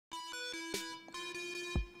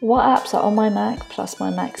What apps are on my Mac plus my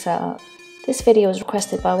Mac setup? This video was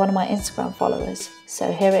requested by one of my Instagram followers,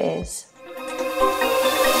 so here it is.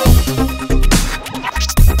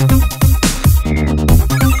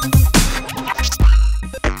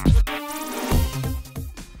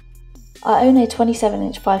 I own a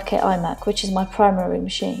 27-inch 5K iMac, which is my primary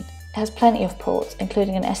machine. It has plenty of ports,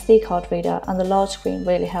 including an SD card reader, and the large screen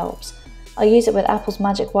really helps. I use it with Apple's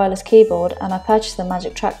Magic Wireless keyboard, and I purchased the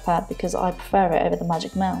Magic Trackpad because I prefer it over the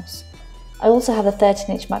Magic Mouse. I also have the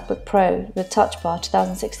 13-inch MacBook Pro with Touch Bar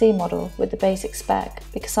 2016 model with the basic spec,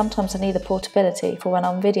 because sometimes I need the portability for when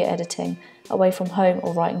I'm video editing away from home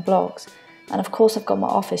or writing blogs. And of course I've got my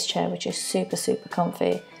office chair, which is super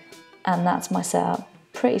comfy, and that's my setup.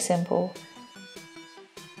 Pretty simple.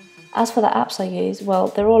 As for the apps I use, well,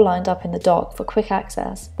 they're all lined up in the dock for quick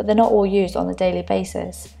access, but they're not all used on a daily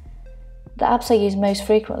basis. The apps I use most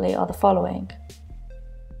frequently are the following.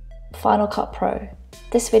 Final Cut Pro.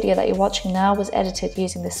 This video that you're watching now was edited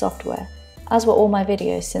using this software, as were all my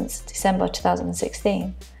videos since December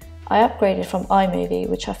 2016. I upgraded from iMovie,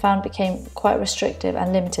 which I found became quite restrictive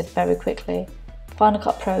and limited very quickly. Final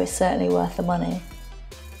Cut Pro is certainly worth the money.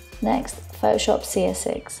 Next, Photoshop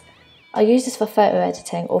CS6. I use this for photo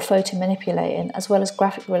editing or photo manipulating, as well as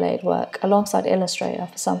graphic related work alongside Illustrator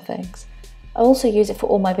for some things. I also use it for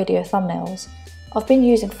all my video thumbnails. I've been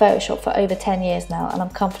using Photoshop for over 10 years now and I'm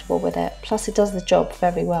comfortable with it, plus it does the job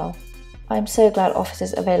very well. I am so glad Office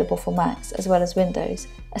is available for Macs as well as Windows,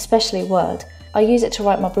 especially Word. I use it to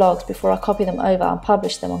write my blogs before I copy them over and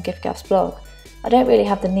publish them on GiftGaff's blog. I don't really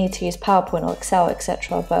have the need to use PowerPoint or Excel,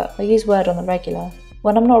 etc., but I use Word on the regular.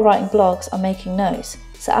 When I'm not writing blogs, I'm making notes,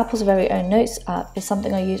 so Apple's very own Notes app is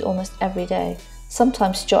something I use almost every day.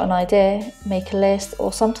 Sometimes to jot an idea, make a list,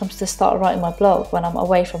 or sometimes to start writing my blog when I'm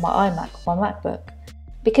away from my iMac or my MacBook.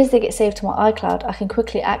 Because they get saved to my iCloud, I can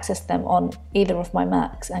quickly access them on either of my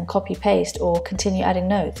Macs and copy-paste or continue adding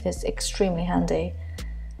notes. It's extremely handy.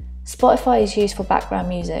 Spotify is used for background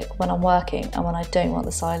music when I'm working and when I don't want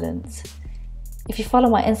the silence. If you follow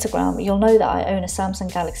my Instagram, you'll know that I own a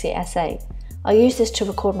Samsung Galaxy S8. I use this to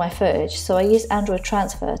record my footage, so I use Android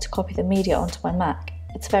Transfer to copy the media onto my Mac.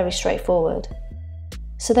 It's very straightforward.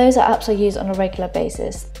 So those are apps I use on a regular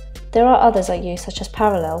basis. There are others I use, such as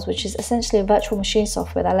Parallels, which is essentially a virtual machine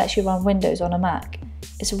software that lets you run Windows on a Mac.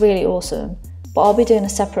 It's really awesome, but I'll be doing a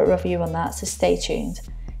separate review on that, so stay tuned.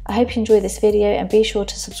 I hope you enjoyed this video and be sure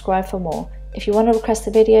to subscribe for more. If you want to request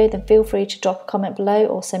a video, then feel free to drop a comment below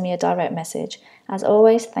or send me a direct message. As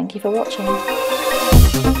always, thank you for watching.